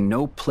having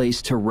no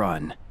place to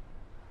run.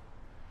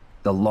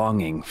 The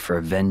longing for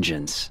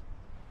vengeance.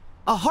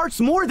 A heart's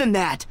more than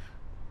that.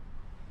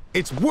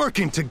 It's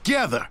working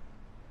together.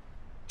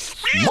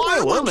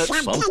 Smiling at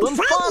something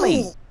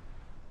funny.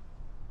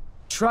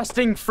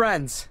 Trusting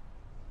friends.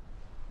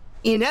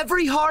 In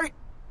every heart,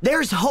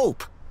 there's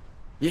hope.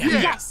 Yeah.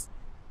 Yes.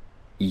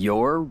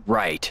 You're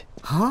right.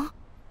 Huh?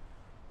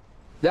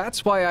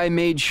 That's why I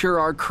made sure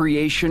our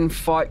creation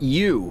fought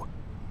you.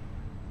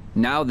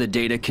 Now the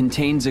data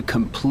contains a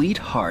complete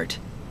heart.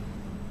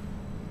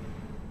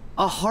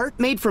 A heart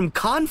made from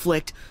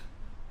conflict?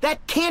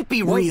 That can't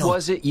be real. What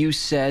was it you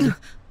said?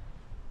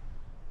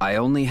 I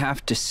only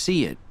have to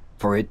see it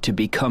for it to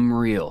become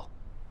real.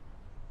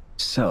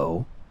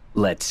 So,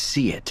 let's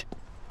see it.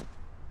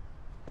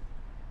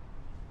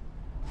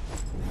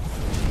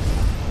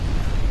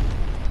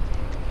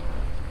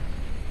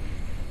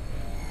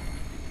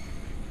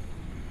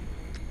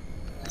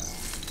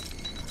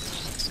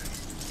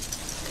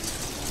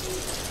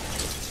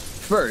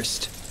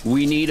 First,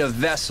 we need a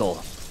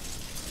vessel.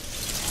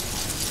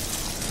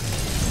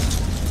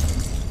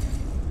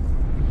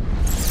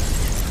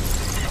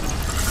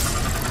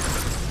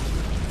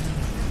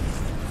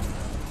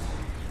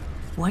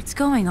 What's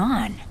going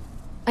on?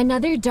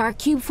 Another dark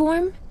cube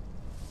form?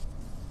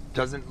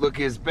 Doesn't look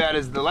as bad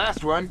as the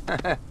last one.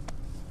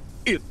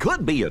 It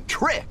could be a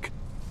trick.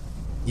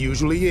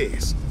 Usually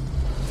is.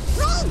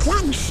 We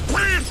can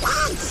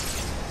stop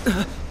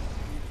it!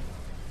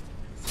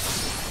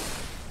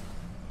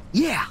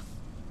 Yeah.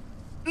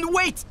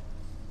 Wait!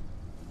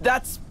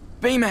 That's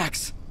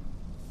Baymax.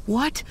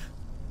 What?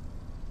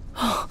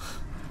 Huh?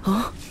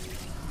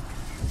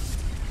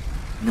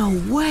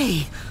 No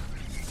way.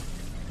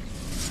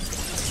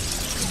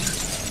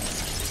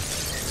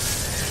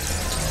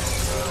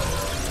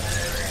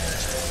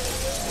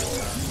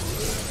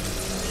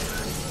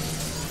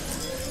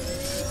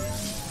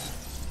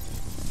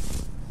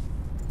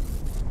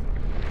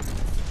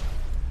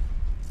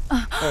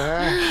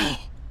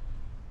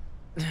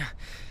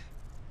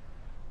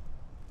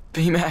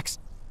 Pimax.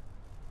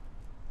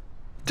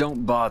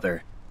 Don't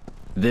bother.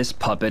 This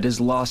puppet has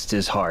lost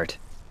his heart.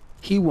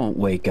 He won't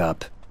wake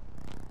up.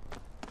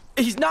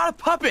 He's not a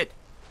puppet!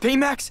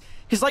 Pimax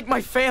is like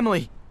my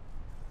family.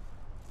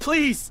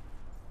 Please,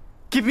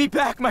 give me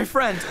back my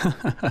friend.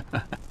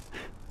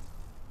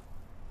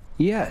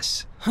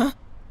 Yes. Huh?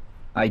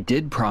 I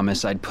did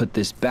promise I'd put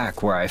this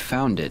back where I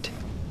found it.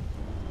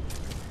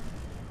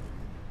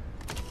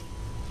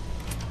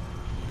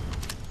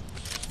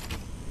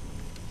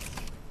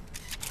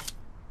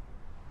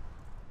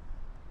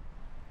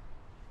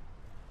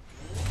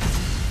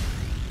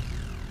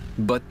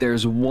 But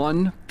there's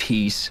one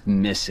piece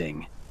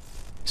missing.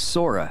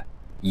 Sora,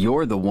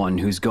 you're the one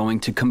who's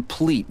going to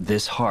complete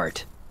this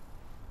heart.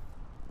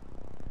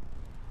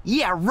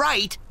 Yeah,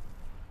 right.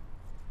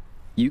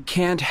 You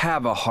can't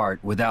have a heart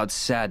without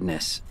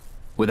sadness,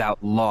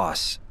 without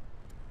loss.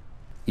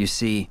 You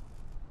see,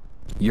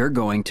 you're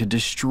going to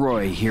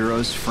destroy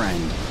Hero's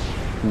friend,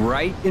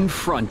 right in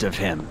front of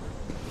him.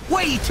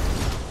 Wait!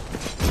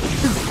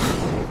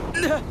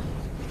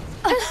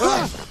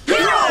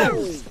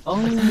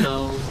 Oh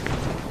no.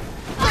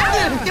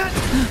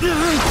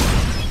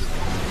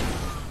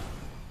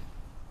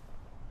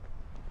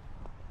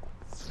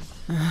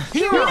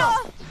 Hero!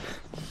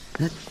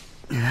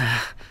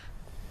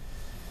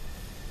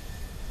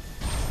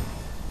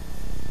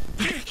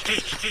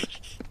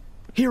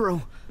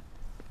 Hero,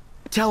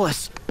 tell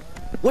us,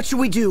 what should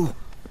we do?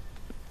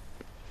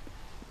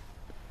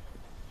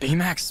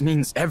 Baymax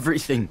means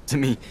everything to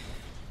me.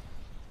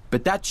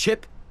 But that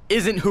chip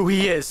isn't who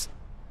he is.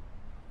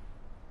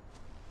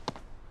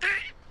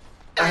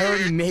 I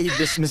already made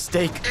this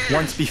mistake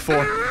once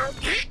before.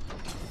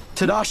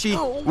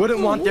 Tadashi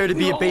wouldn't want there to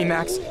be a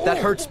Baymax that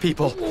hurts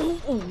people.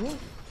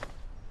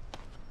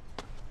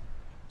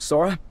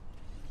 Sora,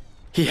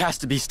 he has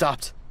to be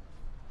stopped.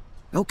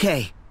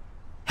 Okay,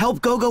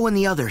 help Gogo and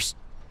the others.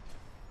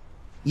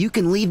 You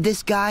can leave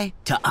this guy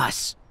to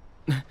us.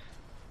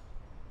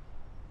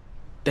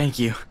 Thank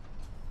you.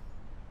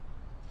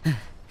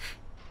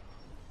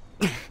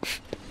 Oh,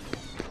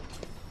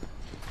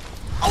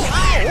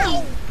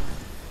 ow!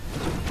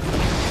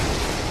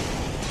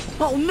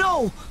 Oh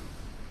no!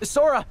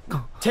 Sora,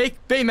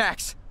 take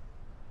Baymax.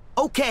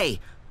 Okay,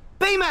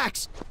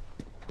 Baymax!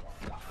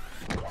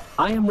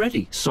 I am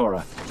ready,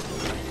 Sora.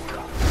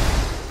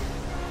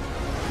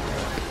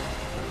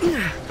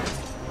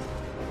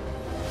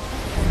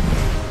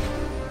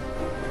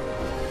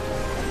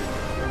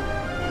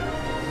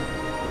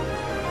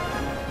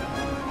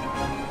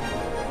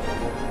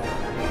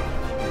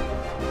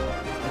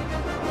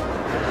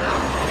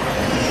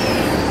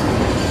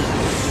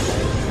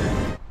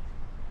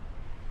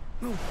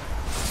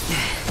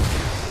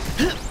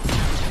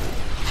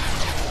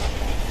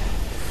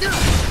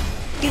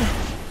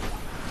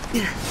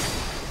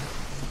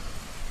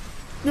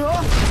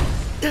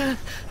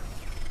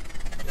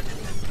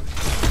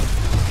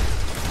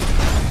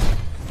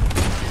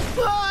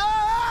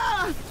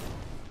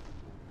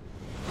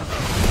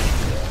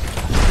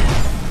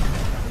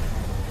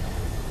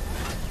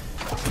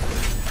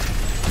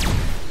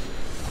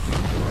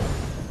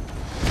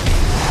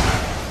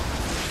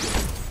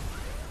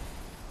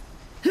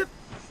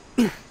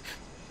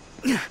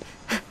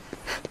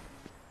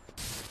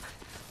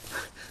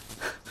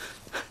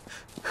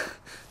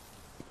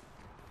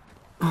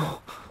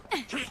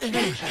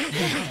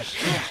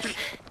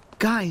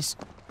 Guys,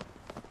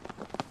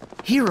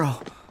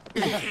 Hero.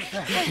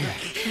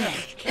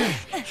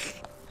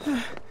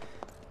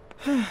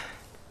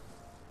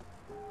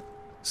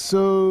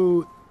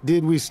 So,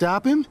 did we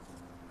stop him?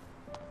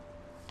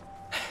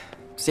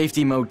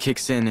 Safety mode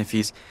kicks in if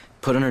he's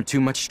put under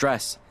too much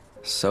stress.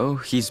 So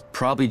he's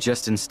probably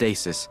just in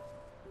stasis.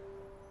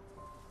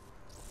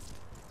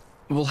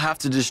 We'll have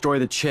to destroy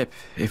the chip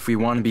if we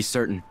want to be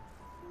certain.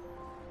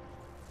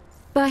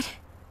 But...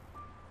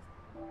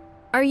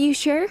 are you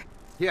sure?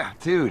 Yeah,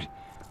 dude.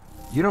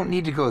 You don't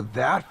need to go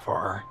that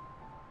far.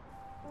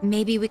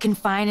 Maybe we can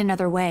find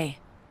another way.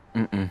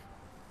 Mm-mm.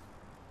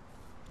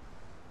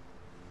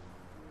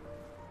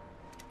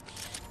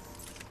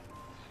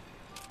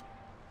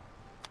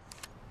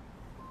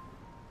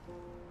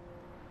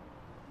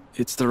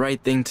 It's the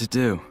right thing to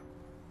do.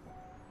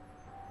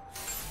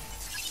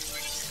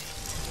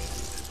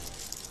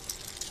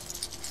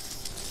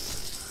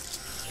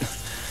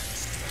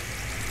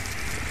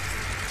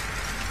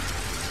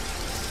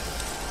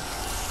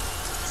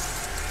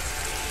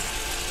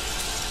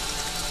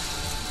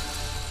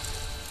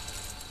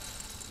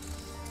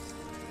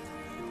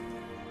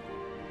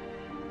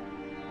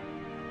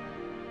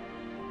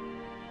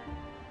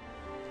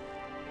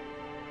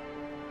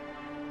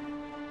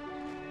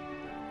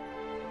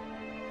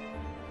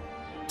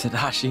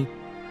 Tadashi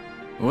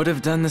would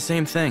have done the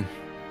same thing.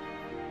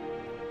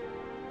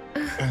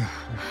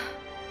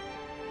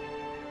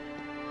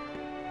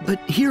 But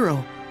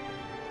Hero,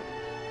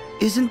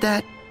 isn't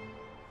that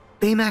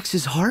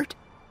Baymax's heart?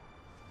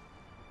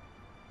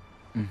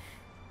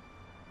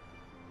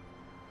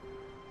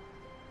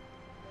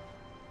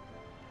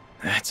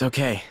 That's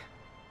okay.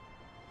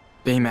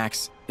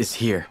 Baymax is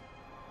here.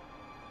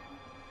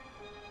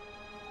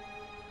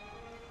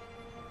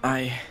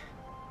 I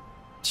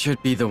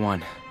should be the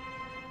one.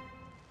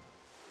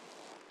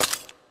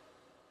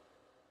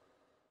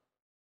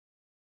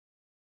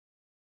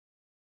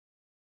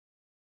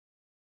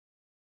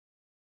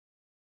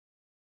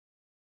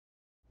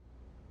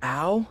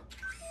 Ow?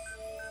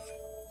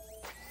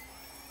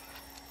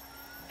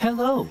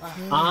 Hello,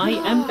 I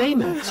am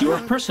Baymax, your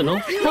personal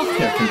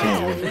healthcare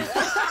companion.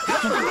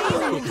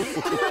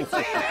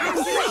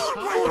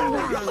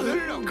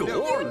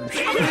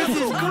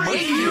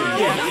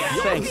 Yeah,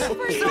 thanks.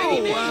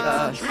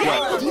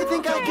 What? Do you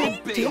think I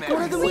could take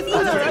one of them with me?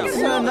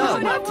 No.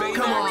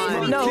 Come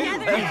on. No,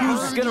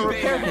 who's gonna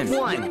repair him?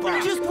 One.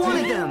 Just one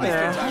of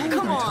them.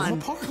 Come on,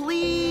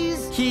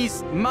 please.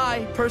 He's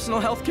my personal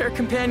healthcare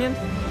companion?